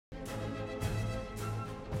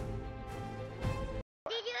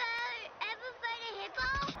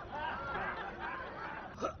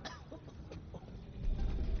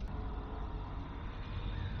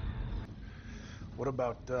What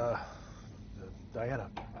about,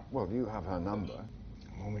 Diana? Well, you have her number.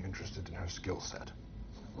 I'm only interested in her skill set.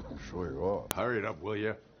 I'm sure you are. Hurry it up, will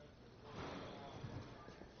you?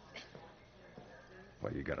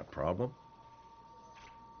 What, you got a problem?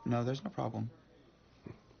 No, there's no problem.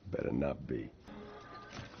 Better not be.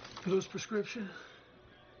 Are those prescription?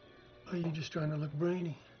 Or are you just trying to look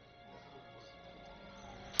brainy?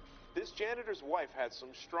 This janitor's wife had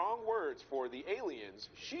some strong words for the aliens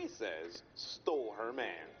she says stole her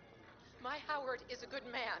man. My Howard is a good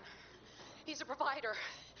man. He's a provider.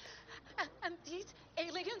 And these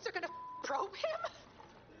aliens are gonna probe him?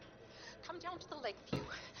 Come down to the Lakeview,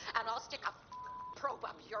 and I'll stick a probe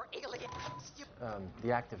up your alien. The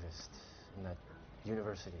activist in that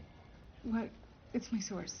university. What? It's my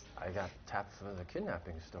source. I got tapped for the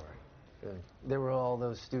kidnapping story. There were all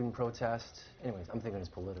those student protests. Anyways, I'm thinking it's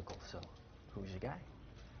political, so who's your guy?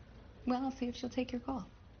 Well, I'll see if she'll take your call.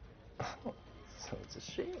 So it's a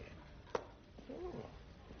she.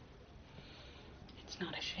 It's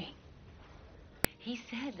not a she. He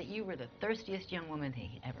said that you were the thirstiest young woman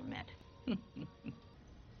he'd ever met.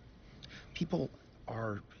 People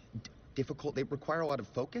are difficult. They require a lot of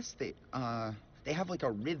focus. They have like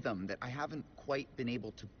a rhythm that I haven't quite been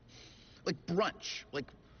able to... Like brunch. Like,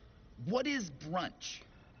 what is brunch?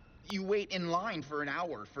 You wait in line for an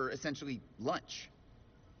hour for essentially lunch.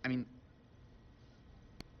 I mean,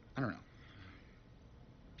 I don't know.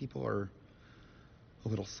 People are a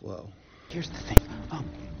little slow. Here's the thing.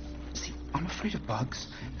 See, I'm afraid of bugs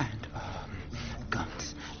and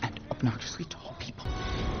guns and obnoxiously tall people.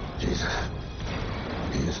 Jesus.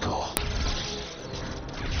 He is tall.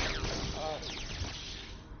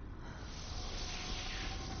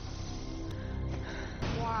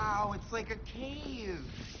 Wow, it's like a cave.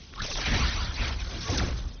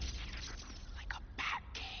 Like a bat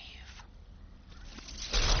cave.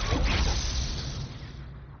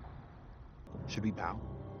 Should we bow?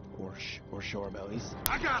 Or show our bellies?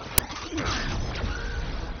 I got it!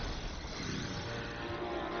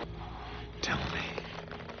 Tell me.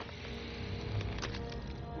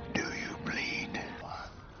 Do you bleed?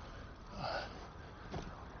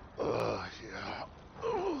 Yeah.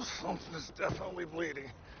 Oh, something is definitely bleeding.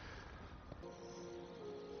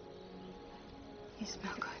 You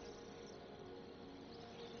smell good.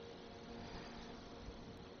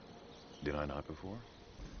 Did I not before?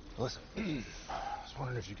 Listen, I was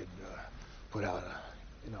wondering if you could put out a,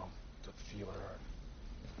 the feeler,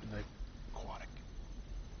 like aquatic,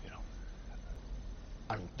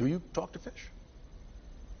 I mean, do you talk to fish?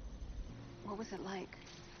 What was it like?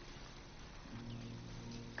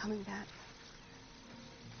 Coming back?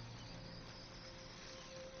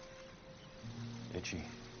 Itchy.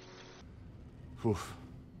 Oof.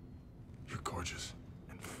 You're gorgeous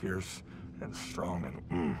and fierce and strong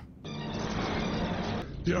and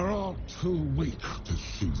They're all too weak to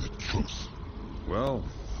see the truth. Well,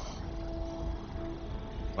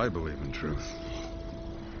 I believe in truth.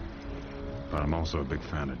 But I'm also a big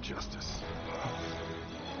fan of justice.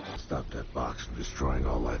 Stop that box from destroying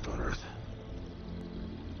all life on Earth.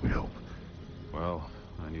 We hope. Well,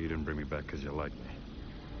 I knew you didn't bring me back because you like me.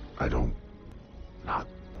 I don't. Not.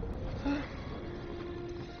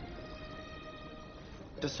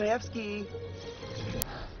 Dostoevsky.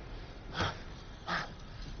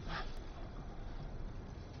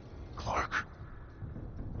 Clark.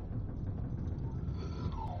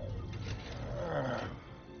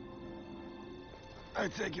 I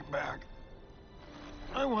take it back.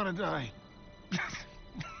 I want to die.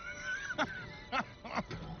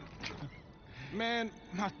 Man,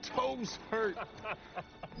 my toes hurt.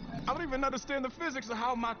 I don't even understand the physics of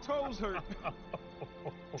how my toes hurt.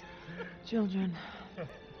 Children.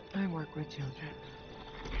 I work with children.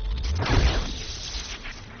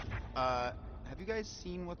 Have you guys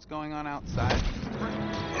seen what's going on outside?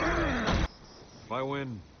 If I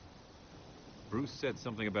win, Bruce said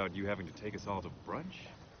something about you having to take us all to brunch?